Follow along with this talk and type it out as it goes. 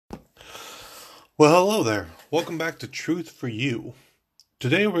Well, hello there. Welcome back to Truth for You.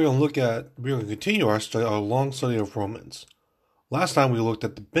 Today we're going to continue our long study of Romans. Last time we looked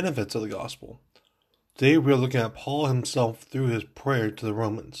at the benefits of the gospel. Today we are looking at Paul himself through his prayer to the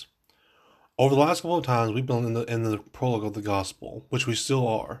Romans. Over the last couple of times we've been in the prologue of the gospel, which we still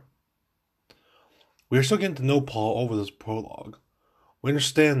are. We are still getting to know Paul over this prologue. We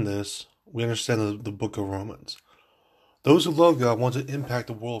understand this. We understand the book of Romans. Those who love God want to impact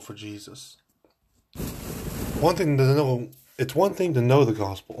the world for Jesus. It's one thing to know the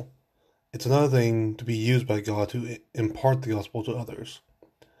gospel. It's another thing to be used by God to impart the gospel to others.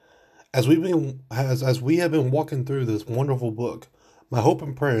 As we have been walking through this wonderful book, my hope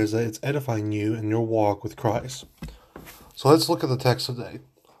and prayer is that it's edifying you in your walk with Christ. So let's look at the text today.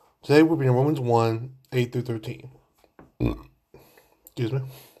 Today we'll be in Romans 1, 8 through 13. Excuse me.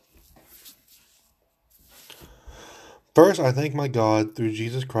 First, I thank my God through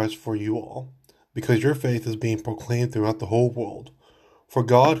Jesus Christ for you all, because your faith is being proclaimed throughout the whole world. For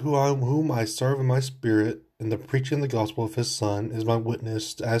God, whom I serve in my spirit, in the preaching of the gospel of his Son, is my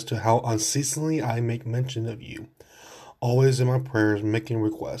witness as to how unceasingly I make mention of you, always in my prayers making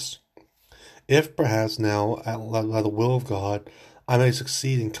requests. If perhaps now, by the will of God, I may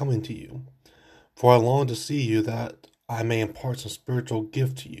succeed in coming to you. For I long to see you, that I may impart some spiritual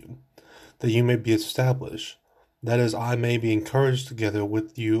gift to you, that you may be established, that is, I may be encouraged together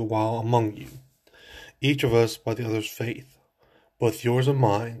with you while among you, each of us by the other's faith, both yours and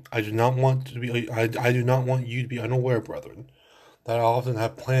mine. I do not want you to be unaware, brethren, that I often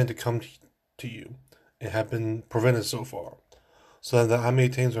have planned to come to you, and have been prevented so far, so that I may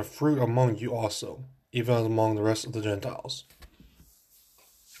attain some fruit among you also, even as among the rest of the Gentiles.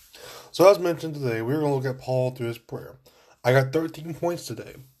 So as mentioned today, we're going to look at Paul through his prayer. I got 13 points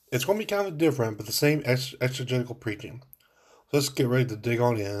today. It's going to be kind of different, but the same exegetical preaching. So let's get ready to dig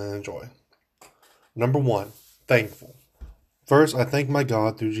on in and enjoy. Number 1, thankful. First, I thank my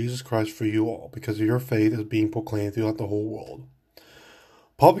God through Jesus Christ for you all, because your faith is being proclaimed throughout the whole world.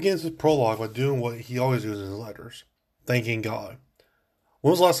 Paul begins his prologue by doing what he always does in his letters, thanking God.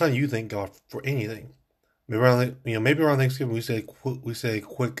 When was the last time you thanked God for anything? Maybe around Thanksgiving we say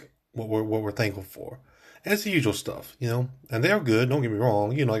quick what we're thankful for. And it's the usual stuff, and they are good, don't get me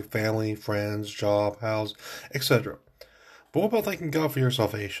wrong, like family, friends, job, house, etc. But what about thanking God for your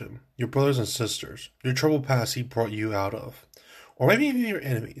salvation, your brothers and sisters, your troubled past he brought you out of, or maybe even your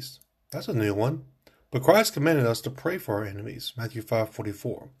enemies? That's a new one. But Christ commanded us to pray for our enemies, Matthew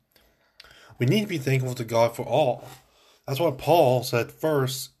 5:44. We need to be thankful to God for all. That's why Paul said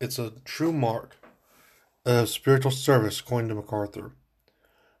first, it's a true mark of spiritual service, according to MacArthur.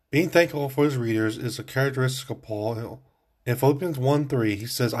 Being thankful for his readers is a characteristic of Paul. In Philippians 1:3, he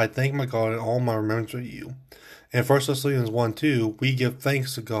says, I thank my God in all my remembrance of you. In 1 Thessalonians 1:2, we give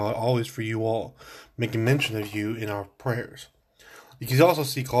thanks to God always for you all, making mention of you in our prayers. You can also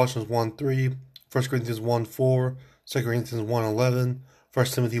see Colossians 1:3, 1 Corinthians 1:4, 2 Corinthians 1:11, 1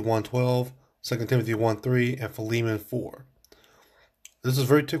 Timothy 1:12, 2 Timothy 1:3, and Philemon 4. This is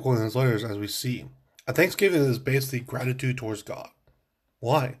very typical in his letters, as we see. A thanksgiving is basically gratitude towards God.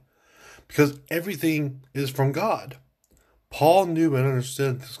 Why? Because everything is from God. Paul knew and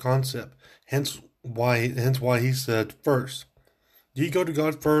understood this concept, hence why he said first. Do you go to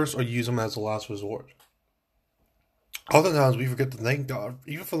God first or use him as a last resort? Oftentimes we forget to thank God,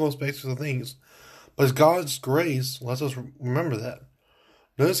 even for the most basic of things. But God's grace lets us remember that.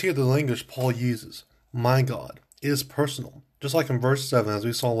 Notice here the language Paul uses. My God. It is personal. Just like in verse 7, as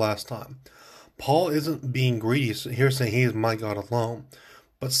we saw last time. Paul isn't being greedy here saying he is my God alone,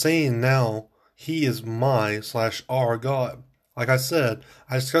 but saying now he is my/our God. Like I said,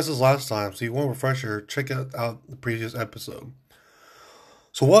 I discussed this last time, so you want a refresher, check out the previous episode.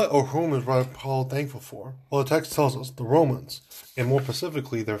 So what or whom is Paul thankful for? Well, the text tells us the Romans, and more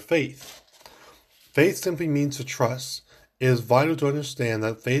specifically their faith. Faith simply means to trust. It is vital to understand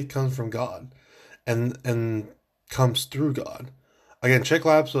that faith comes from God and comes through God. Again, check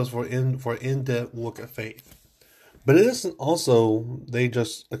episodes for an in-depth look at faith. But it isn't also they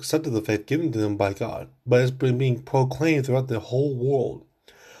just accepted the faith given to them by God, but it's been being proclaimed throughout the whole world.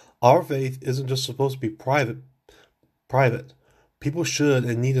 Our faith isn't just supposed to be private. People should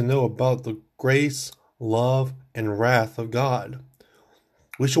and need to know about the grace, love, and wrath of God.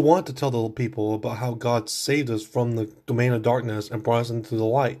 We should want to tell the people about how God saved us from the domain of darkness and brought us into the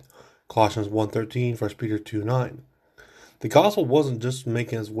light. Colossians 1:13, 1 Peter 2:9. The gospel wasn't just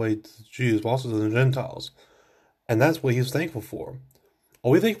making its way to the Jews, but also to the Gentiles. And that's what he's thankful for.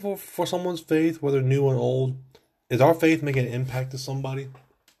 Are we thankful for someone's faith, whether new or old? Is our faith making an impact to somebody?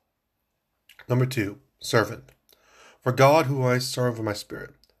 Number 2, servant. For God, who I serve in my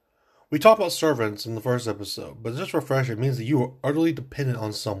spirit. We talked about servants in the first episode, but this refresher means that you are utterly dependent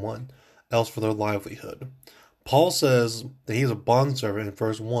on someone else for their livelihood. Paul says that he is a bondservant in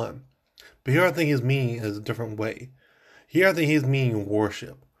verse 1, but here I think his meaning is a different way. Here I think he's meaning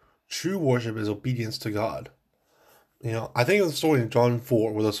worship. True worship is obedience to God. I think of the story in John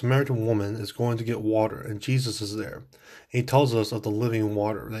 4 where the Samaritan woman is going to get water and Jesus is there. He tells us of the living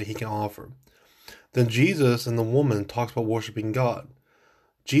water that he can offer. Then Jesus and the woman talks about worshiping God.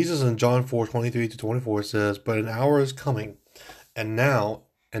 Jesus in John 4:23-24 says, "But an hour is coming, and now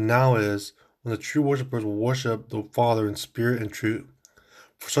is, when the true worshipers will worship the Father in spirit and truth.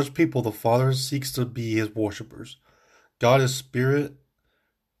 For such people, the Father seeks to be his worshipers. God is spirit,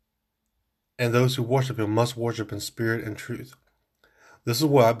 and those who worship him must worship in spirit and truth." This is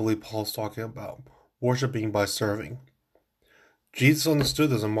what I believe Paul's talking about, worshiping by serving. Jesus understood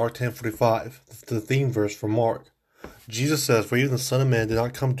this in Mark 10:45, the theme verse for Mark. Jesus says, "For even the Son of Man did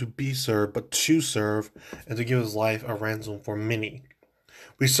not come to be served, but to serve, and to give his life a ransom for many."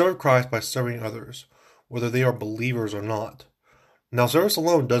 We serve Christ by serving others, whether they are believers or not. Now, service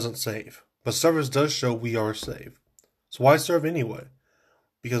alone doesn't save, but service does show we are saved. So why serve anyway?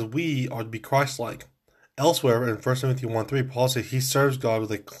 Because we are to be Christ-like. Elsewhere in 1 Timothy 1:3, Paul says he serves God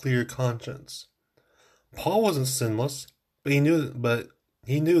with a clear conscience. Paul wasn't sinless, but he knew that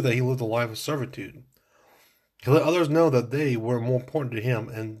he lived a life of servitude. He let others know that they were more important to him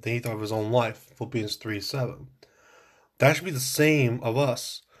than he thought of his own life. Philippians 3:7. That should be the same of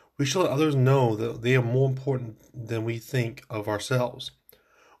us. We should let others know that they are more important than we think of ourselves.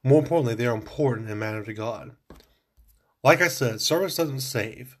 More importantly, they are important and matter to God. Like I said, service doesn't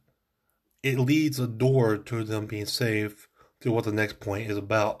save. It leads a door to them being saved to what the next point is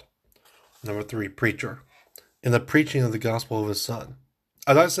about. Number 3, preacher. In the preaching of the gospel of his Son.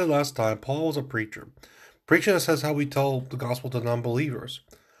 As I said last time, Paul was a preacher. Preaching says how we tell the gospel to non-believers.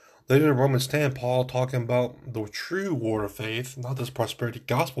 Later in Romans 10, Paul talking about the true word of faith, not this prosperity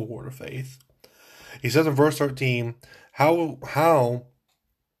gospel word of faith. He says in verse 13, how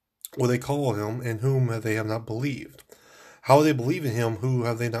will they call him in whom they have not believed? How will they believe in him who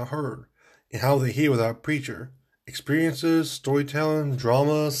have they not heard? And how will they hear without a preacher? Experiences, storytelling,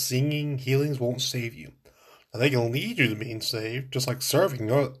 drama, singing, healings won't save you. Now, they can lead you to being saved, just like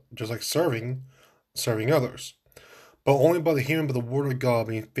serving others. But only by the hearing of the word of God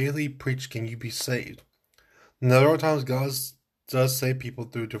being faithfully preached can you be saved. Now, there are times God does save people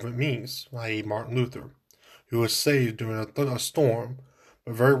through different means, i.e. Martin Luther, who was saved during a storm,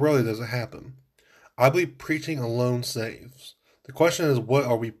 but very rarely does it happen. I believe preaching alone saves. The question is, what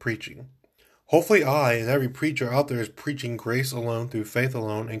are we preaching? Hopefully I and every preacher out there is preaching grace alone, through faith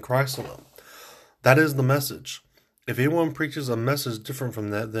alone, in Christ alone. That is the message. If anyone preaches a message different from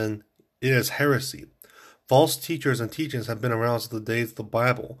that, then it is heresy. False teachers and teachings have been around since the days of the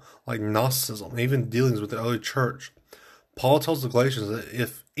Bible, like Gnosticism, and even dealings with the early church. Paul tells the Galatians that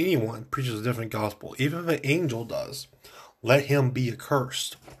if anyone preaches a different gospel, even if an angel does, let him be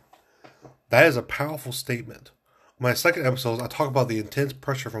accursed. That is a powerful statement. In my second episode, I talk about the intense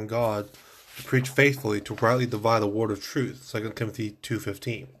pressure from God to preach faithfully, to rightly divide the word of truth, 2 Timothy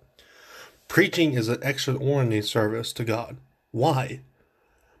 2:15. Preaching is an extraordinary service to God. Why?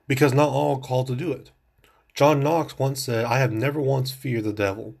 Because not all are called to do it. John Knox once said, "I have never once feared the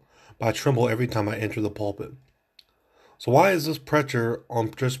devil, but I tremble every time I enter the pulpit." So why is this pressure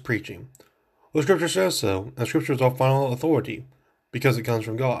on just preaching? Well, Scripture says so, and Scripture is our final authority, because it comes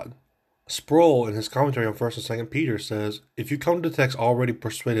from God. Sproul, in his commentary on 1 and 2 Peter, says, "If you come to the text already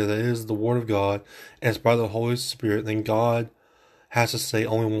persuaded that it is the Word of God, and it's by the Holy Spirit, then God has to say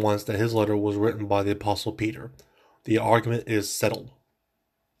only once that his letter was written by the Apostle Peter. The argument is settled."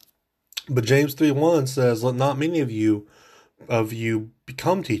 But James 3:1 says, "Let not many of you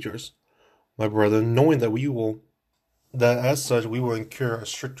become teachers, my brethren, knowing that as such we will incur a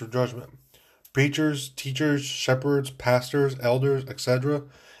stricter judgment." Preachers, teachers, shepherds, pastors, elders, etc.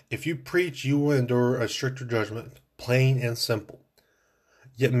 If you preach, you will endure a stricter judgment, plain and simple.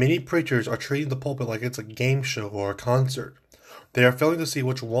 Yet many preachers are treating the pulpit like it's a game show or a concert. They are failing to see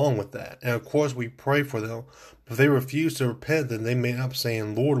what's wrong with that, and of course we pray for them. But if they refuse to repent, then they may end up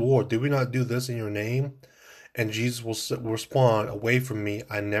saying, "Lord, Lord, did we not do this in your name?" And Jesus will respond, "Away from me,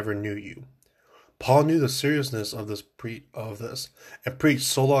 I never knew you." Paul knew the seriousness of this and preached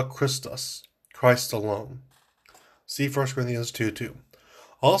sola Christus, Christ alone. See 1 Corinthians 2:2.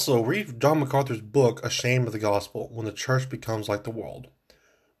 Also, read John MacArthur's book, Ashamed of the Gospel, When the Church Becomes Like the World.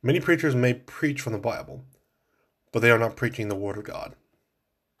 Many preachers may preach from the Bible, but they are not preaching the Word of God.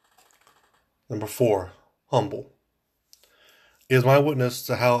 Number 4, humble. It is my witness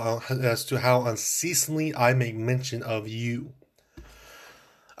as to how unceasingly I make mention of you.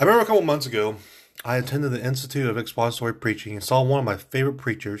 I remember a couple months ago, I attended the Institute of Expository Preaching and saw one of my favorite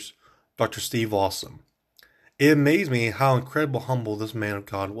preachers, Dr. Steve Lawson. It amazed me how incredible humble this man of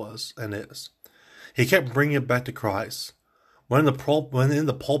God was and is. He kept bringing it back to Christ. When in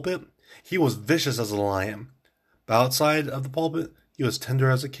the pulpit, he was vicious as a lion. But outside of the pulpit, he was tender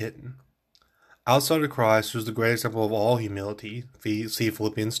as a kitten. Outside of Christ, who's the great example of all humility, see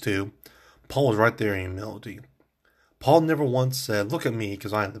Philippians 2, Paul was right there in humility. Paul never once said, "Look at me,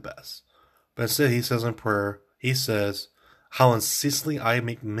 because I am the best." But instead, he says in prayer, he says, "How unceasingly I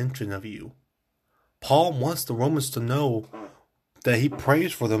make mention of you." Paul wants the Romans to know that he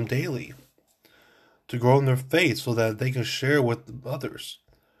prays for them daily, to grow in their faith so that they can share with others.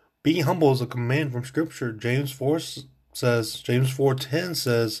 Being humble is a command from Scripture. James 4:10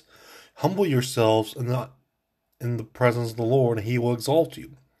 says, "Humble yourselves in the presence of the Lord, and he will exalt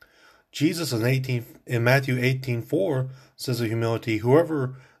you." Jesus in Matthew 18:4 says of humility,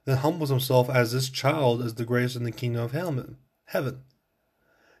 "Whoever then humbles himself as this child is the greatest in the kingdom of heaven."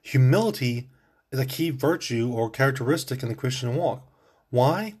 Humility is a key virtue or characteristic in the Christian walk.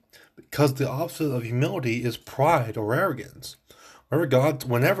 Why? Because the opposite of humility is pride or arrogance.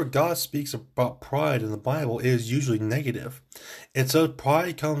 Whenever God speaks about pride in the Bible, it is usually negative. It says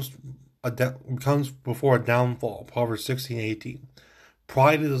pride comes before a downfall, Proverbs 16:18.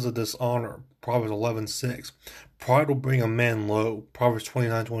 Pride is a dishonor, Proverbs 11:6. Pride will bring a man low, Proverbs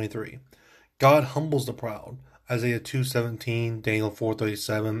 29:23. God humbles the proud, Isaiah 2:17, Daniel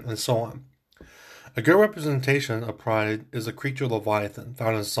 4:37, and so on. A good representation of pride is the creature Leviathan,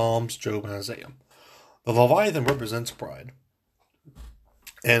 found in Psalms, Job, and Isaiah. The Leviathan represents pride,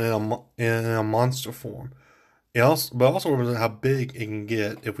 and in a monster form. But also represents how big it can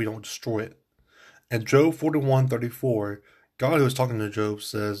get if we don't destroy it. In Job 41:34, God, who is talking to Job,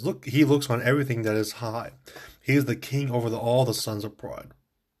 says, "Look, he looks on everything that is high. He is the king over all the sons of pride."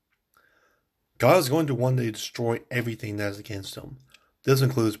 God is going to one day destroy everything that is against him. This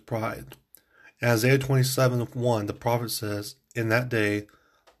includes pride. In Isaiah 27:1, the prophet says, "In that day,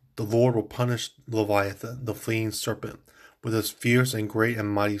 the Lord will punish Leviathan, the fleeing serpent, with his fierce and great and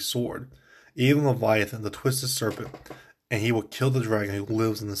mighty sword, even Leviathan, the twisted serpent, and he will kill the dragon who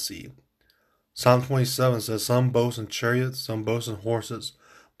lives in the sea." Psalm 27 says, "Some boast in chariots, some boast in horses,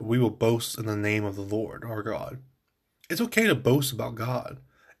 but we will boast in the name of the Lord, our God." It's okay to boast about God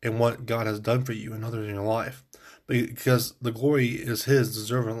and what God has done for you and others in your life, because the glory is his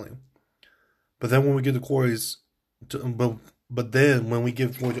deservingly. But then when we give the glories but then when we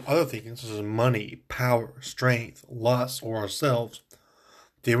give glory to other things, such as money, power, strength, lust, or ourselves,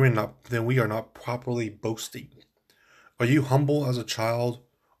 then we are not properly boasting. Are you humble as a child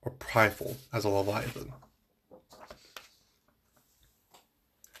or prideful as a Leviathan?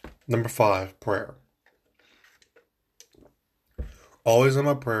 Number 5, prayer. Always in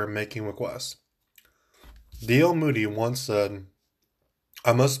my prayer, making requests. D.L. Moody once said,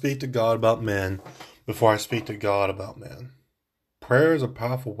 "I must speak to God about men before I speak to God about men." Prayer is a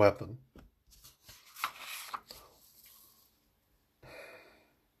powerful weapon.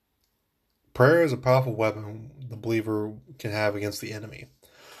 Prayer is a powerful weapon the believer can have against the enemy.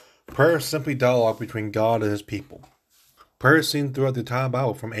 Prayer is simply dialogue between God and his people. Prayer is seen throughout the entire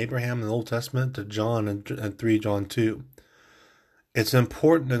Bible, from Abraham in the Old Testament to John and 3 John 2. It's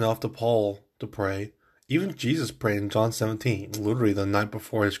important enough to Paul to pray. Even Jesus prayed in John 17, literally the night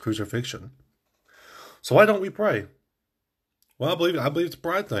before his crucifixion. So why don't we pray? Well, I believe it's a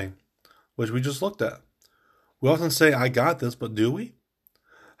pride thing, which we just looked at. We often say, "I got this," but do we?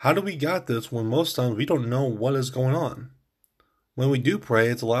 How do we got this when most times we don't know what is going on? When we do pray,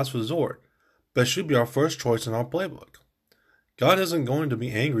 it's a last resort, but it should be our first choice in our playbook. God isn't going to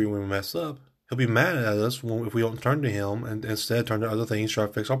be angry when we mess up. He'll be mad at us if we don't turn to him and instead turn to other things to try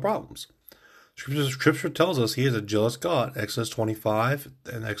to fix our problems. Scripture tells us he is a jealous God, Exodus 25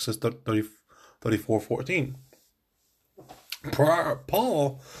 and Exodus 34:14.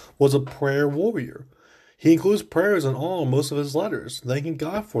 Paul was a prayer warrior. He includes prayers in most of his letters, thanking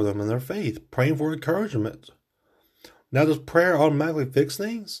God for them and their faith, praying for encouragement. Now, does prayer automatically fix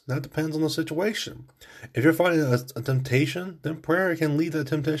things? That depends on the situation. If you're fighting a temptation, then prayer can lead that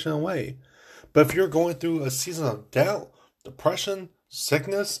temptation away. But if you're going through a season of doubt, depression,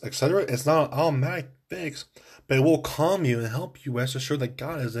 sickness, etc., it's not an automatic fix, but it will calm you and help you rest assured that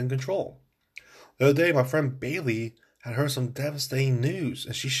God is in control. The other day, my friend Bailey had heard some devastating news,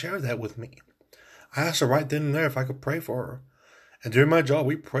 and she shared that with me. I asked her right then and there if I could pray for her. And during my job,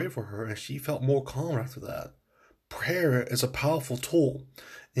 we prayed for her, and she felt more calm after that. Prayer is a powerful tool.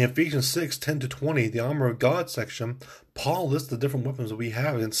 In Ephesians 6:10-20, the Armor of God section, Paul lists the different weapons that we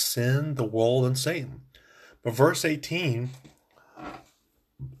have against sin, the world, and Satan. But verse 18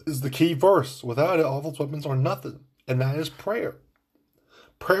 is the key verse. Without it, all those weapons are nothing. And that is prayer.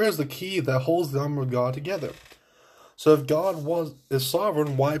 Prayer is the key that holds the armor of God together. So if God is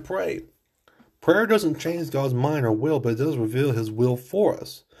sovereign, why pray? Prayer doesn't change God's mind or will, but it does reveal his will for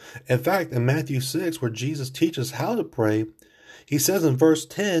us. In fact, in Matthew 6, where Jesus teaches how to pray, he says in verse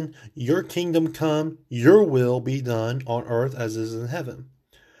 10, "Your kingdom come, your will be done on earth as it is in heaven."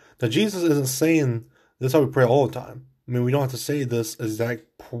 Now, Jesus isn't saying this is how we pray all the time. I mean, we don't have to say this exact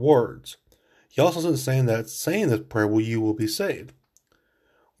words. He also isn't saying that saying this prayer you will be saved.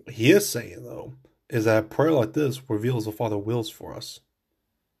 What he is saying, though, is that a prayer like this reveals the Father's wills for us.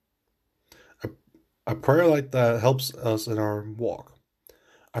 A prayer like that helps us in our walk.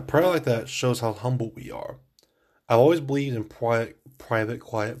 A prayer like that shows how humble we are. I've always believed in private,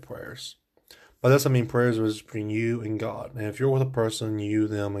 quiet prayers. By this I mean prayers between you and God. And if you're with a person, you,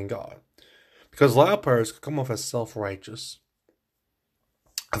 them, and God. Because loud prayers come off as self-righteous.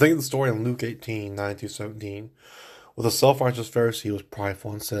 I think of the story in Luke 18, 9-17, where the self-righteous Pharisee was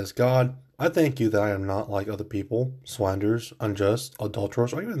prideful and says, "God, I thank you that I am not like other people, slanderers, unjust,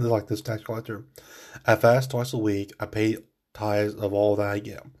 adulterers, or even like this tax collector. I fast twice a week. I pay tithes of all that I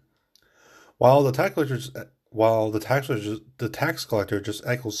get." While the tax collector just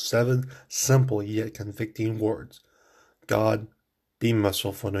echoes 7 simple yet convicting words: "God, be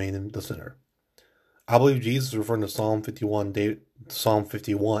merciful for me, the sinner." I believe Jesus is referring to Psalm 51,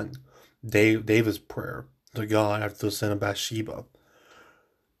 David's prayer to God after the sin of Bathsheba.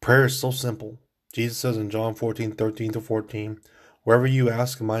 Prayer is so simple. Jesus says in John 14, 13-14, "Wherever you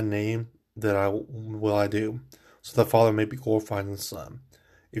ask in my name, that will I do, so the Father may be glorified in the Son.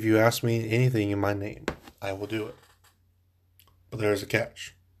 If you ask me anything in my name, I will do it." But there's a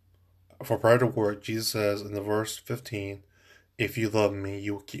catch. For prayer to work, Jesus says in the verse 15, "If you love me,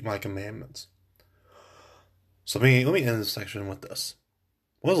 you will keep my commandments." So let me end this section with this.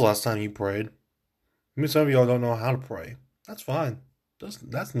 When was the last time you prayed? Maybe some of y'all don't know how to pray. That's fine.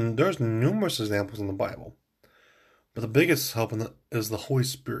 There's numerous examples in the Bible. But the biggest help is the Holy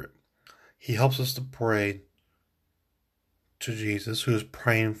Spirit. He helps us to pray to Jesus, who is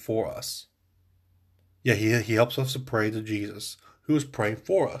praying for us. Yeah, he helps us to pray to Jesus, who is praying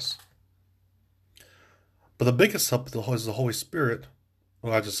for us. But the biggest help is the Holy Spirit.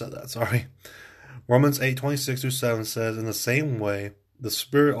 Well, I just said that, sorry. Romans 8:26-7 says, "In the same way, the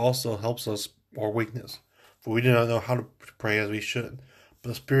Spirit also helps us our weakness. For we do not know how to pray as we should. But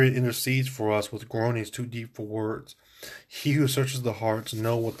the Spirit intercedes for us with groanings too deep for words. He who searches the hearts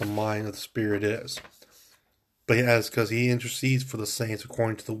knows what the mind of the Spirit is. Because he intercedes for the saints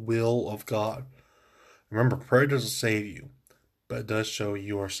according to the will of God." Remember, prayer doesn't save you, but it does show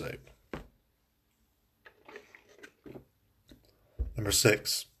you are saved. Number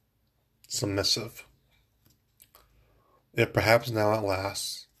 6, submissive. It perhaps now at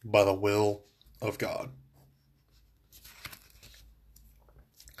last, by the will of God.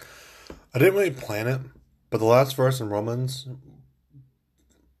 I didn't really plan it, but towards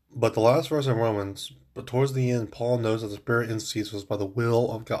the end, Paul knows that the Spirit intercedes was by the will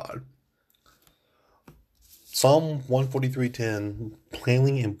of God. Psalm 143:10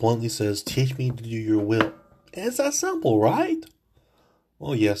 plainly and bluntly says, "Teach me to do your will." And it's that simple, right?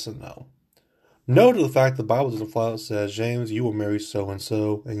 Well, yes and no. No to the fact the Bible doesn't flat out says, "James, you will marry so and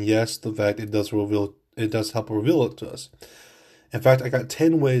so," and yes, the fact it does help reveal it to us. In fact, I got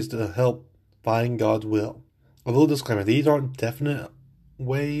 10 ways to help find God's will. A little disclaimer: these aren't definite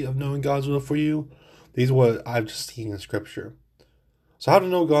way of knowing God's will for you. These are what I've just seen in Scripture. So how to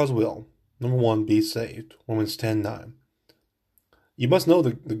know God's will? Number 1, be saved. Romans 10:9. You must know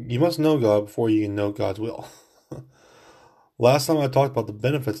God before you can know God's will. Last time I talked about the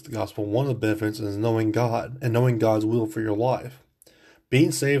benefits of the gospel, one of the benefits is knowing God and knowing God's will for your life.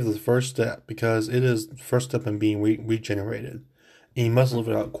 Being saved is the first step because it is the first step in being regenerated, and you must live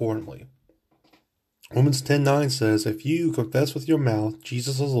it out accordingly. Romans 10:9 says, "If you confess with your mouth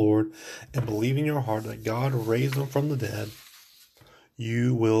Jesus is Lord and believe in your heart that God raised him from the dead,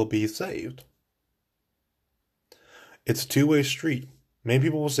 you will be saved." It's a two-way street. Many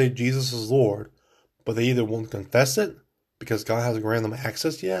people will say Jesus is Lord, but they either won't confess it because God hasn't granted them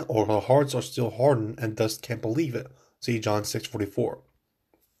access yet, or their hearts are still hardened and thus can't believe it. See John 6:44.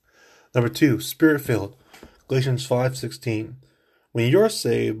 Number 2, Spirit-filled. Galatians 5:16. When you're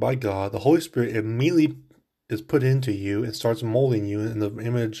saved by God, the Holy Spirit immediately is put into you and starts molding you in the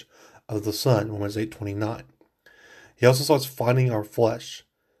image of the Son, Romans 8:29. He also starts fighting our flesh.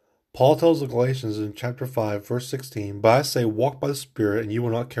 Paul tells the Galatians in chapter 5, verse 16, "But I say, walk by the Spirit, and you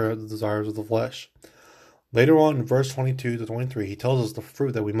will not carry out the desires of the flesh." Later on in verse 22-23, he tells us the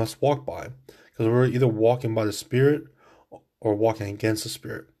fruit that we must walk by, because we're either walking by the Spirit or walking against the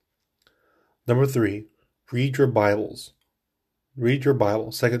Spirit. Number 3, read your Bibles. Read your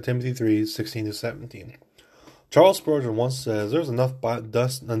Bible, 2 Timothy 3, 16-17. Charles Spurgeon once says, there's enough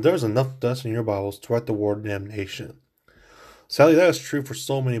dust in your Bibles to write the word damnation. Sadly, that is true for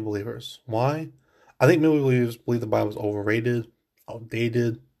so many believers. Why? I think many believers believe the Bible is overrated,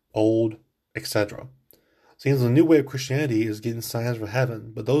 outdated, old, etc. Seems the new way of Christianity is getting signs for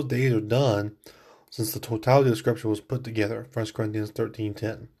heaven, but those days are done since the totality of Scripture was put together, 1 Corinthians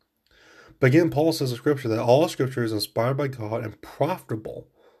 13:10. But again, Paul says in Scripture that all Scripture is inspired by God and profitable.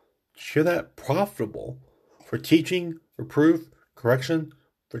 Did you hear that? Profitable. For teaching, reproof, correction,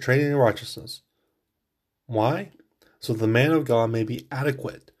 for training in righteousness. Why? So the man of God may be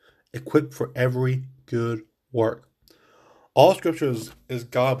adequate, equipped for every good work. All Scripture is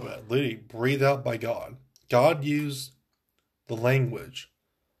God-breathed, literally breathed out by God. God used the language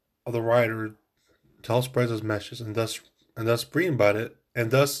of the writer to help spread his message, and thus reading about it,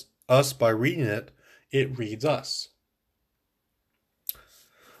 and thus us by reading it, it reads us.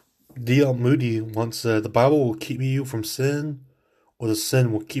 D.L. Moody once said, the Bible will keep you from sin, or the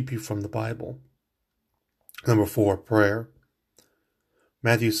sin will keep you from the Bible. Number 4, prayer.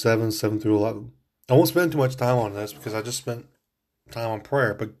 Matthew 7, 7-11. I won't spend too much time on this because I just spent time on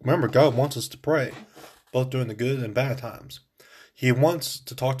prayer. But remember, God wants us to pray, both during the good and bad times. He wants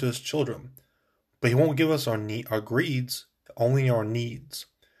to talk to his children, but he won't give us our greeds, only our needs.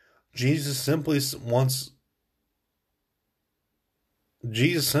 Jesus simply says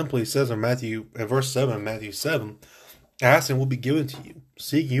in verse 7, Matthew 7, ask and will be given to you.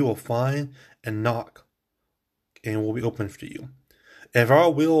 Seek you will find, and knock, and it will be opened to you. If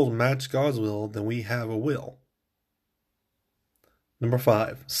our will match God's will, then we have a will. Number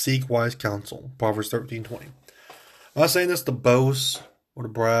 5, seek wise counsel. Proverbs 13:20. I'm not saying this to boast or to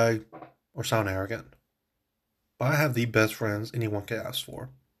brag or sound arrogant, but I have the best friends anyone could ask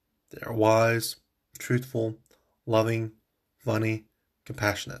for. They are wise, truthful, loving, funny,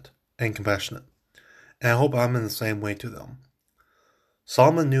 compassionate. And I hope I'm in the same way to them.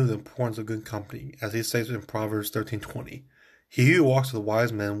 Solomon knew the importance of good company, as he says in Proverbs 13:20. He who walks with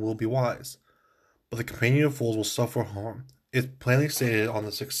wise men will be wise, but the companion of fools will suffer harm. It's plainly stated on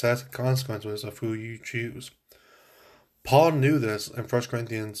the success and consequences of who you choose. Paul knew this in 1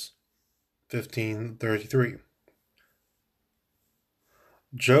 Corinthians 15:33.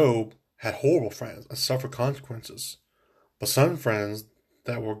 Job had horrible friends and suffered consequences, but some friends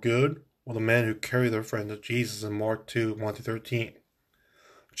that were good were the men who carried their friend to Jesus in Mark 2, 1-13.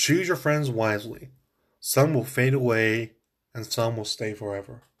 Choose your friends wisely. Some will fade away, and some will stay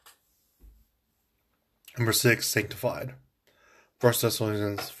forever. Number 6, sanctified. 1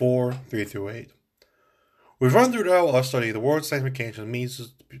 Thessalonians 4, 3-8. We've run through our study. The word sanctification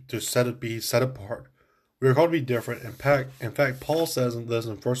means to be set apart. We are called to be different. In fact, Paul says this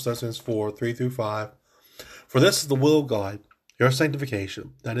in 1 Thessalonians 4, 3-5. For this is the will of God, your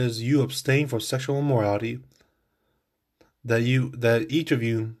sanctification, that is, you abstain from sexual immorality, that each of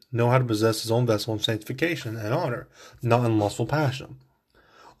you know how to possess his own vessel in sanctification and honor, not in lustful passion,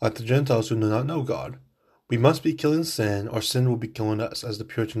 like the Gentiles who do not know God. We must be killing sin, or sin will be killing us, as the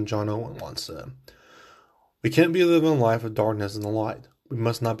Puritan John Owen once said. We can't be living a life of darkness in the light. We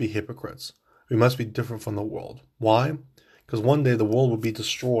must not be hypocrites. We must be different from the world. Why? Because one day the world will be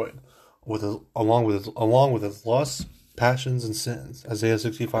destroyed, along with its lusts, passions, and sins. Isaiah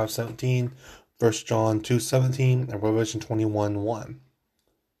 65:17, 1 John 2:17, and Revelation 21:1.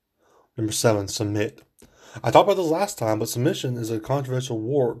 Number 7, submit. I talked about this last time, but submission is a controversial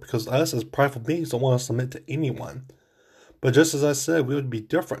word because us as prideful beings don't want to submit to anyone. But just as I said, we ought to be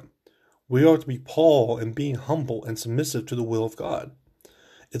different. We ought to be Paul in being humble and submissive to the will of God.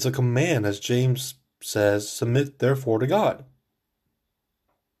 It's a command, as James says, submit therefore to God.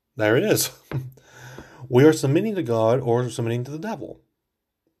 There it is. We are submitting to God or submitting to the devil.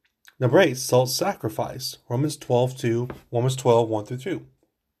 Number 8, self-sacrifice. Romans 12, 1-2.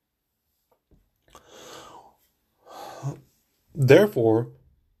 Therefore,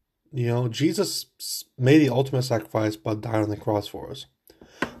 Jesus made the ultimate sacrifice by dying on the cross for us.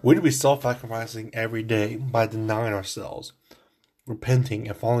 We're to be self-sacrificing every day by denying ourselves, repenting,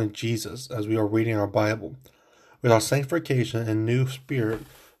 and following Jesus as we are reading our Bible. With our sanctification and new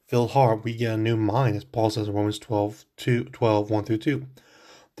spirit-filled heart, we get a new mind, as Paul says in Romans 12, 1-2.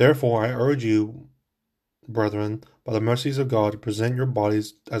 Therefore, I urge you, brethren, by the mercies of God, to present your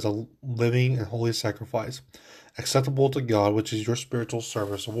bodies as a living and holy sacrifice, acceptable to God, which is your spiritual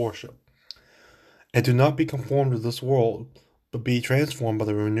service of worship. And do not be conformed to this world, but be transformed by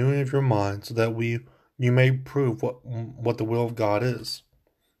the renewing of your mind, so that you may prove what the will of God is,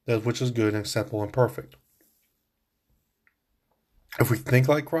 that which is good and acceptable and perfect. If we think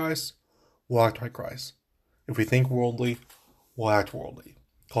like Christ, we'll act like Christ. If we think worldly, we'll act worldly.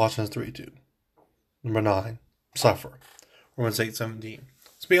 Colossians 3:2. Number 9, suffer. Romans 8:17.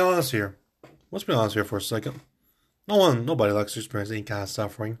 Let's be honest here. Let's be honest here for a second. Nobody likes to experience any kind of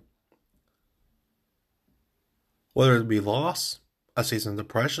suffering. Whether it be loss, a season of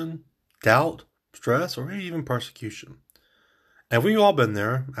depression, doubt, stress, or even persecution. And we've all been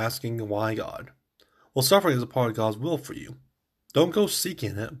there, asking why God. Well, suffering is a part of God's will for you. Don't go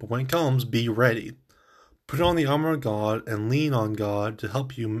seeking it, but when it comes, be ready. Put on the armor of God and lean on God to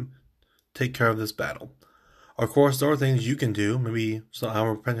help you take care of this battle. Of course, there are things you can do. Maybe some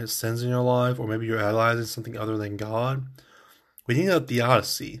unrepentant sins in your life, or maybe you're idolizing something other than God. We need a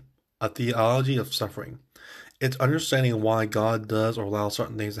theodicy, a theology of suffering. It's understanding why God does or allows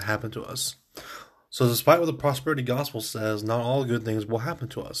certain things to happen to us. So despite what the prosperity gospel says, not all good things will happen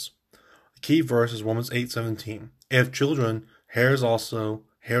to us. The key verse is Romans 8:17. If children, heirs also,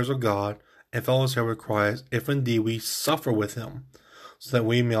 heirs of God, and fellows heirs with Christ, if indeed we suffer with him, so that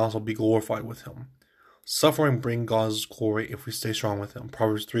we may also be glorified with him. Suffering brings God's glory if we stay strong with him.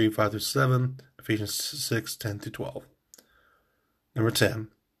 Proverbs 3:5-7, Ephesians 6:10-12. Number 10,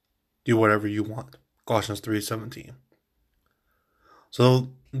 do whatever you want. Colossians 3:17.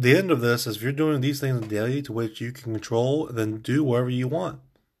 So the end of this is if you're doing these things daily to which you can control, then do whatever you want.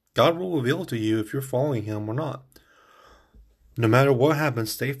 God will reveal to you if you're following him or not. No matter what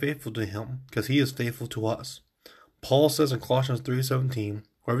happens, stay faithful to him, because he is faithful to us. Paul says in Colossians 3:17,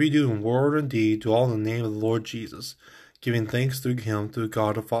 whatever you do in word and deed, do all in the name of the Lord Jesus, giving thanks through him to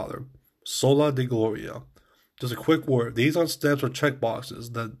God the Father. Sola de Gloria. Just a quick word. These aren't steps or check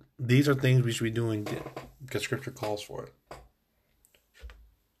boxes. These are things we should be doing because Scripture calls for it.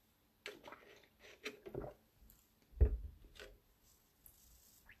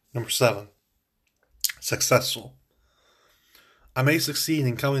 Number 7, successful. I may succeed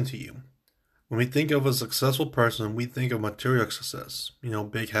in coming to you. When we think of a successful person, we think of material success.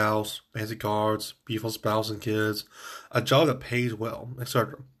 Big house, fancy cars, beautiful spouse and kids, a job that pays well,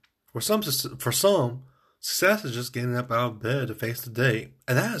 etc. For some, success is just getting up out of bed to face the day.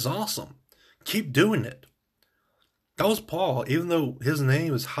 And that is awesome. Keep doing it. That was Paul. Even though his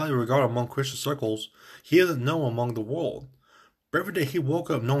name is highly regarded among Christian circles, he isn't known among the world. But every day he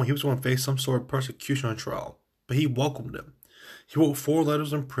woke up knowing he was going to face some sort of persecution or trial. But he welcomed it. He wrote 4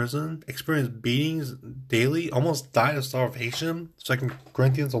 letters in prison, experienced beatings daily, almost died of starvation. 2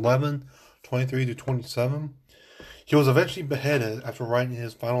 Corinthians 11:23-27. He was eventually beheaded after writing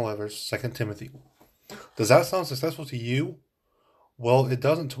his final letters, 2 Timothy. Does that sound successful to you? Well, it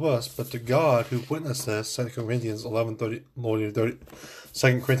doesn't to us, but to God who witnessed this, 2 Corinthians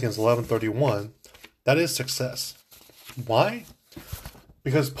 11:31, that is success. Why?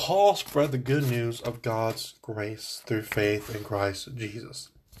 Because Paul spread the good news of God's grace through faith in Christ Jesus.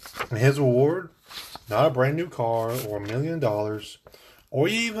 And his reward, not a brand new car or $1 million, or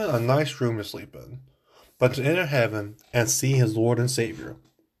even a nice room to sleep in, but to enter heaven and see his Lord and Savior.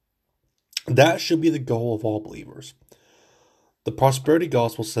 That should be the goal of all believers. The prosperity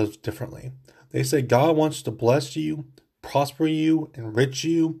gospel says differently. They say God wants to bless you, prosper you, enrich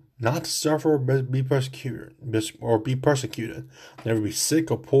you, not to suffer or be persecuted, never be sick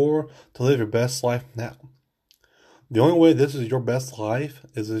or poor, to live your best life now. The only way this is your best life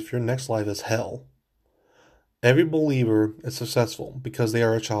is if your next life is hell. Every believer is successful because they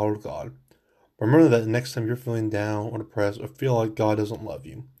are a child of God. Remember that next time you're feeling down or depressed or feel like God doesn't love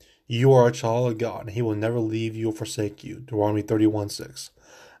you, you are a child of God and he will never leave you or forsake you. Deuteronomy 31:6.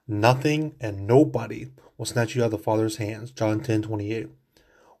 Nothing and nobody will snatch you out of the Father's hands. John 10:28.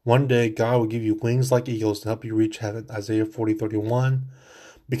 One day God will give you wings like eagles to help you reach heaven. Isaiah 40:31.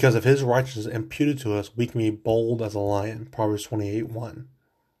 Because of his righteousness imputed to us, we can be bold as a lion. Proverbs 28:1.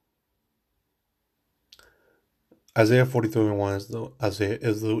 Isaiah 40:31 is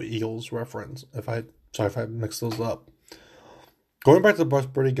the eagles reference. Sorry if I mixed those up. Going back to the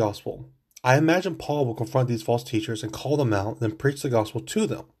prosperity gospel, I imagine Paul will confront these false teachers and call them out and then preach the gospel to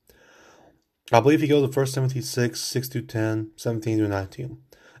them. I believe he goes to 1 Timothy 6:6-10, 17-19,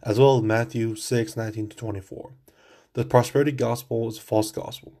 as well as Matthew 6:19-24. The prosperity gospel is a false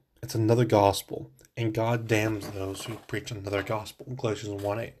gospel. It's another gospel, and God damns those who preach another gospel. Galatians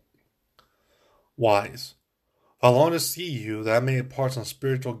 1:8. Wise. I long to see you that I may impart some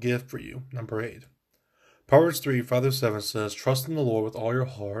spiritual gift for you. Number 8. Proverbs 3:5-7 says, trust in the Lord with all your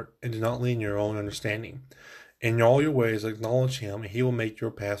heart, and do not lean on your own understanding. In all your ways acknowledge him, and he will make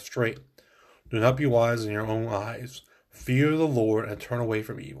your path straight. Do not be wise in your own eyes. Fear the Lord and turn away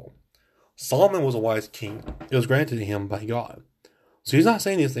from evil. Solomon was a wise king. It was granted to him by God. So he's not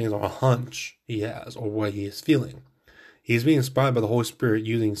saying these things are a hunch he has or what he is feeling. He's being inspired by the Holy Spirit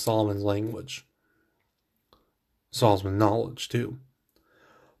using Solomon's language. Solomon's knowledge, too.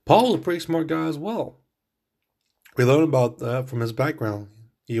 Paul was a pretty smart guy as well. We learn about that from his background.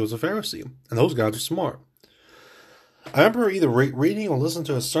 He was a Pharisee, and those guys are smart. I remember either reading or listening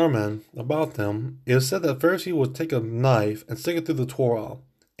to a sermon about them. It was said that Pharisee would take a knife and stick it through the Torah,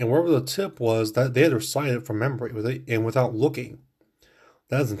 and wherever the tip was, that they had to recite it from memory and without looking.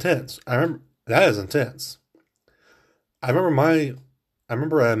 That is intense. That is intense. I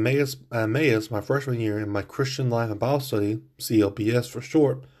remember at Emmaus, my freshman year in my Christian Life and Bible Study, CLBS for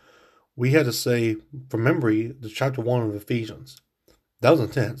short, we had to say from memory the chapter 1 of Ephesians. That was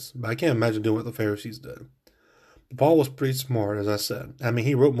intense, but I can't imagine doing what the Pharisees did. But Paul was pretty smart, as I said. I mean,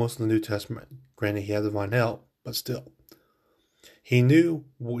 he wrote most of the New Testament. Granted, he had divine help, but still. He knew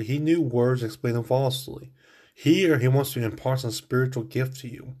words and explained them falsely. Here, he wants to impart some spiritual gift to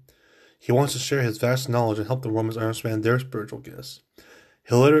you. He wants to share his vast knowledge and help the Romans understand their spiritual gifts.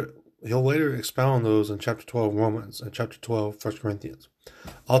 He'll later expound on those in chapter 12 Romans and chapter 12 1 Corinthians.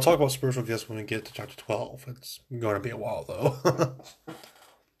 I'll talk about spiritual gifts when we get to chapter 12. It's going to be a while, though.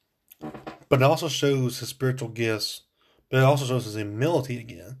 But it also shows his spiritual gifts, but it also shows his humility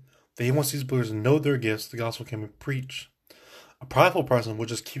again, that he wants these believers to know their gifts the gospel can be preached. A prideful person would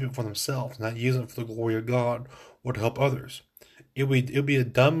just keep it for themselves, not use it for the glory of God or to help others. It would be a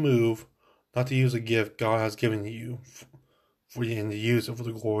dumb move not to use a gift God has given you for you and to use it for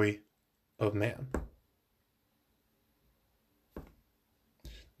the glory of man.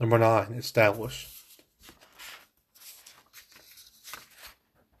 Number 9, establish.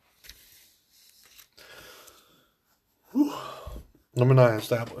 Number 9,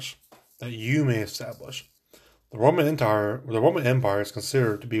 establish. That you may establish. The Roman Empire is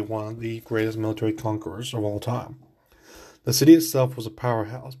considered to be one of the greatest military conquerors of all time. The city itself was a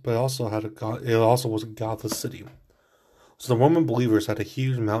powerhouse, but it also was a godless city. So the Roman believers had a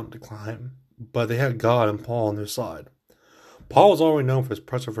huge mountain to climb, but they had God and Paul on their side. Paul was already known for his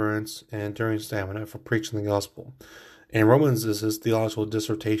perseverance and enduring stamina for preaching the gospel, and Romans is his theological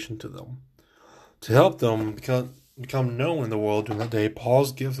dissertation to them. To help them become known in the world during that day,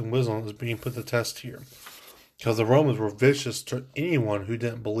 Paul's gift and wisdom is being put to the test here, because the Romans were vicious to anyone who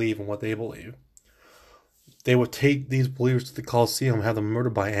didn't believe in what they believed. They would take these believers to the Colosseum and have them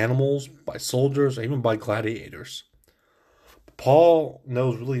murdered by animals, by soldiers, or even by gladiators. Paul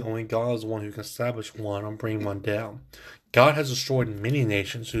knows really only God is the one who can establish one and bring one down. God has destroyed many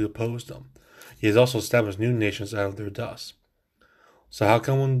nations who opposed him. He has also established new nations out of their dust. So how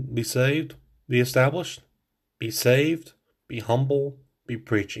can one be saved? Be established? Be saved? Be humble? Be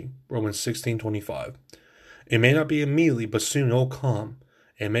preaching. Romans 16:25. It may not be immediately, but soon it will come.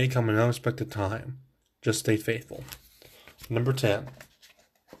 It may come in an unexpected time. Just stay faithful. Number 10.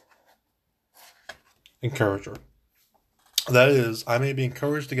 Encourager. That is, I may be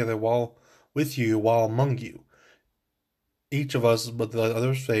encouraged together with you while among you. Each of us, but the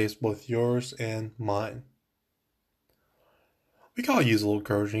other's face, both yours and mine. We can all use a little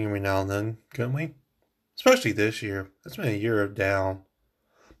encouraging every now and then, couldn't we? Especially this year. It's been a year of down.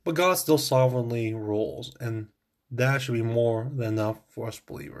 But God still sovereignly rules, and that should be more than enough for us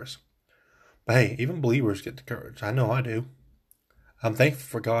believers. But hey, even believers get encouraged. I know I do. I'm thankful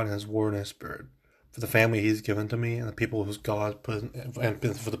for God and His Word and His Spirit, for the family He's given to me, and the people whose God put in,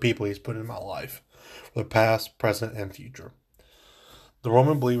 and for the people He's put in my life, for the past, present, and future. The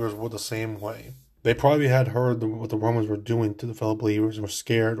Roman believers were the same way. They probably had heard what the Romans were doing to the fellow believers and were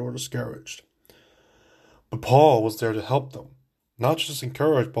scared or discouraged. But Paul was there to help them. Not just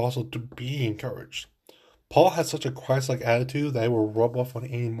encourage, but also to be encouraged. Paul had such a Christ-like attitude that it would rub off on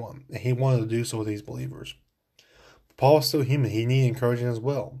anyone, and he wanted to do so with these believers. But Paul is still human. He needed encouraging as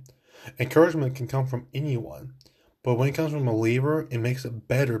well. Encouragement can come from anyone, but when it comes from a believer, it makes it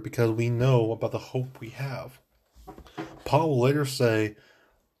better because we know about the hope we have. Paul will later say,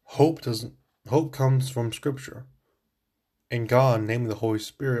 hope comes from Scripture, and God, namely the Holy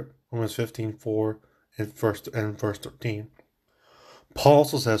Spirit, Romans 15:4 and verse 13. Paul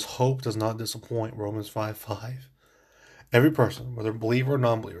also says hope does not disappoint, Romans 5:5. Every person, whether believer or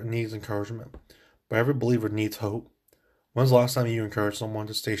non-believer, needs encouragement, but every believer needs hope. When's the last time you encouraged someone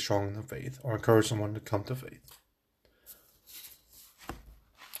to stay strong in the faith, or encouraged someone to come to faith?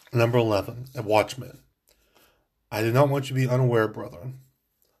 Number 11, a watchman. I do not want you to be unaware, brethren.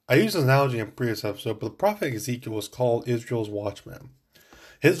 I used this analogy in a previous episode, but the prophet Ezekiel was called Israel's watchman.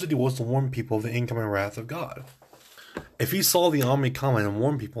 His duty was to warn people of the incoming wrath of God. If he saw the army coming and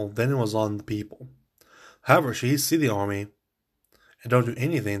warn people, then it was on the people. However, should he see the army and don't do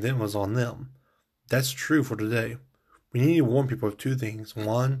anything, then it was on them. That's true for today. We need to warn people of two things.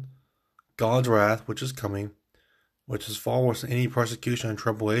 One, God's wrath, which is coming, which is far worse than any persecution and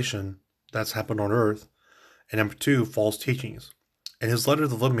tribulation that's happened on earth. And number 2, false teachings. In his letter to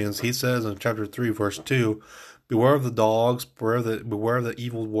the Philippians, he says in chapter 3, verse 2, beware of the dogs, beware of the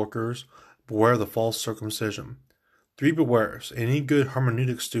evil workers, beware of the false circumcision. 3 bewares. Any good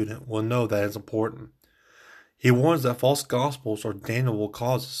hermeneutic student will know that it's important. He warns that false gospels are damnable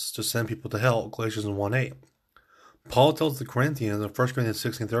causes to send people to hell, Galatians 1:8. Paul tells the Corinthians in 1 Corinthians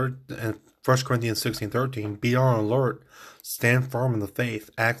 16:13, be on alert, stand firm in the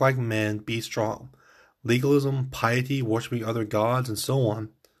faith, act like men, be strong. Legalism, piety, worshiping other gods, and so on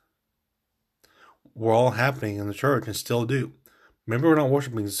were all happening in the church and still do. Maybe we're not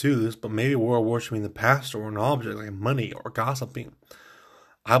worshiping Zeus, but maybe we're worshiping the pastor or an object like money or gossiping.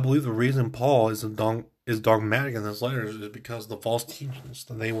 I believe the reason Paul is dogmatic in his letters is because of the false teachings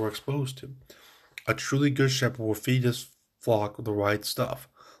that they were exposed to. A truly good shepherd will feed his flock with the right stuff,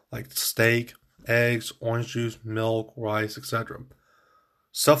 like steak, eggs, orange juice, milk, rice, etc.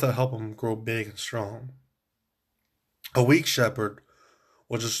 Stuff that help them grow big and strong. A weak shepherd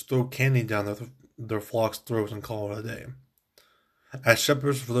will just throw candy down their flock's throats and call it a day. As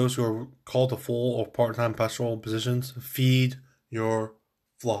shepherds, for those who are called to full or part-time pastoral positions, feed your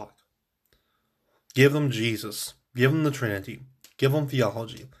flock. Give them Jesus. Give them the Trinity. Give them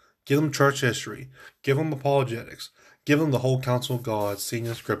theology. Give them church history. Give them apologetics. Give them the whole counsel of God seen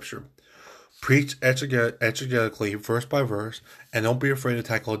in Scripture. Preach exegetically, verse by verse, and don't be afraid to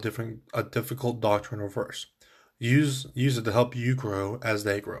tackle a difficult doctrine or verse. Use it to help you grow as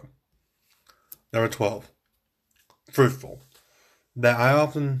they grow. Number 12. Fruitful. That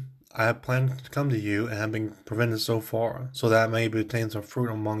I have planned to come to you and have been prevented so far, so that I may obtain some fruit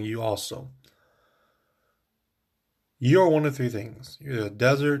among you also. You are one of 3 things. You're either a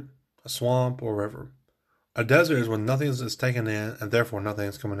desert, a swamp, or a river. A desert is when nothing is taken in and therefore nothing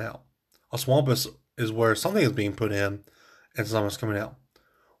is coming out. A swamp is where something is being put in and something is coming out.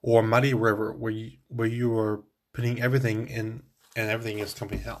 Or a mighty river where you are putting everything in and everything is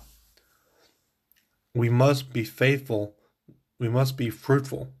coming out. We must be faithful. We must be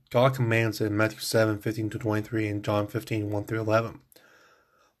fruitful. God commands it in Matthew 7:15-23 and John 15:1-11.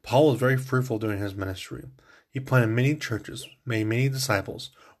 Paul was very fruitful during his ministry. He planted many churches, made many disciples,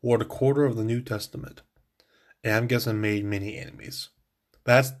 wrote a quarter of the New Testament, and I'm guessing made many enemies.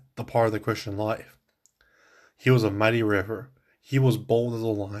 That's the part of the Christian life. He was a mighty river. He was bold as a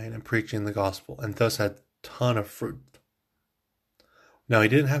lion in preaching the gospel, and thus had a ton of fruit. Now he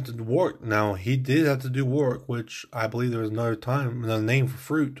did have to do work, which I believe there was another name for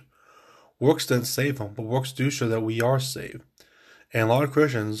fruit. Works didn't save him, but works do show that we are saved. And a lot of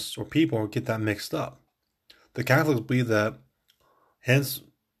Christians or people get that mixed up. The Catholics believe that. Hence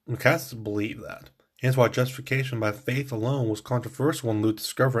why justification by faith alone was controversial when Luther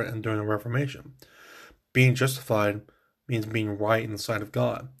discovered it and during the Reformation. Being justified means being right in the sight of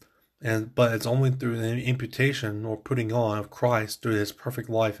God. But it's only through the imputation or putting on of Christ through his perfect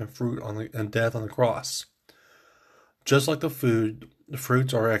life and fruit and death on the cross. Just like the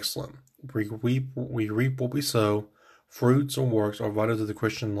fruits are excellent. We reap what we sow. Fruits or works are vital to the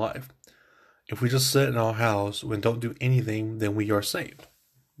Christian life. If we just sit in our house and don't do anything, then we are saved.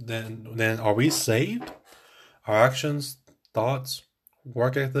 Then are we saved? Our actions, thoughts,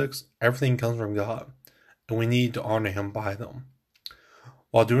 work ethics, everything comes from God, and we need to honor him by them.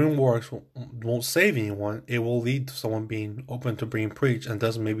 While doing works won't save anyone, it will lead to someone being open to being preached and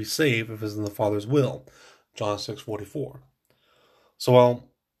thus may be saved if it's in the Father's will. John 6:44. So while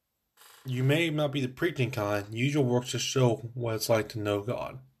you may not be the preaching kind, use your works to show what it's like to know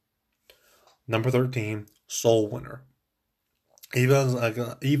God. Number 13, soul winner.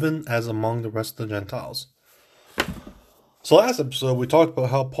 Even as among the rest of the Gentiles. So last episode we talked about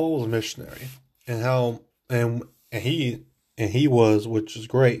how Paul was a missionary and how he was, which is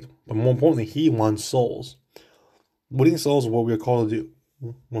great, but more importantly, he won souls. Winning souls is what we are called to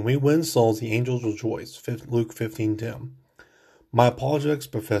do. When we win souls, the angels rejoice. Luke 15:10. My apologetics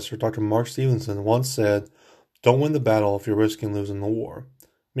professor, Dr. Mark Stevenson, once said, "Don't win the battle if you're risking losing the war."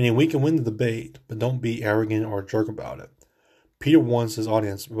 Meaning we can win the debate, but don't be arrogant or a jerk about it. Peter warns his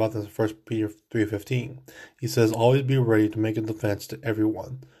audience about this in 1 Peter 3:15. He says, "Always be ready to make a defense to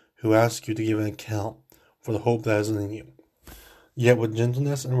everyone who asks you to give an account for the hope that is in you. Yet with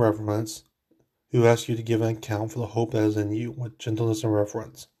gentleness and reverence, who asks you to give an account for the hope that is in you with gentleness and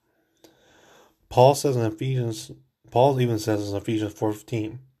reverence." Paul even says in Ephesians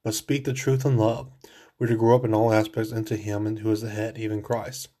 4:15, "But speak the truth in love. We're to grow up in all aspects into him and who is the head, even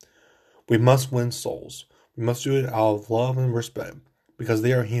Christ." We must win souls. We must do it out of love and respect, because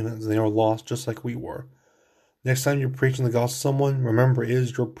they are humans and they are lost just like we were. Next time you're preaching the gospel to someone, remember it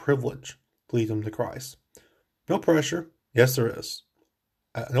is your privilege to lead them to Christ. No pressure. Yes, there is.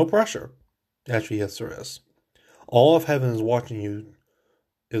 No pressure. Actually, yes, there is. All of heaven is watching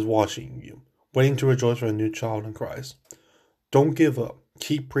you, waiting to rejoice for a new child in Christ. Don't give up.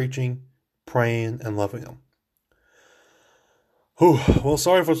 Keep preaching, praying, and loving Him. Whew. Well,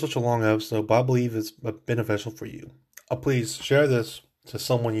 sorry for such a long episode, but I believe it's beneficial for you. Please share this to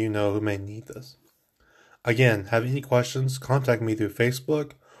someone you know who may need this. Again, have any questions, contact me through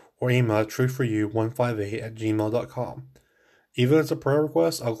Facebook or email at truthforyou158@gmail.com. Even if it's a prayer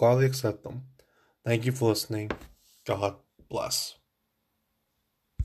request, I'll gladly accept them. Thank you for listening. God bless.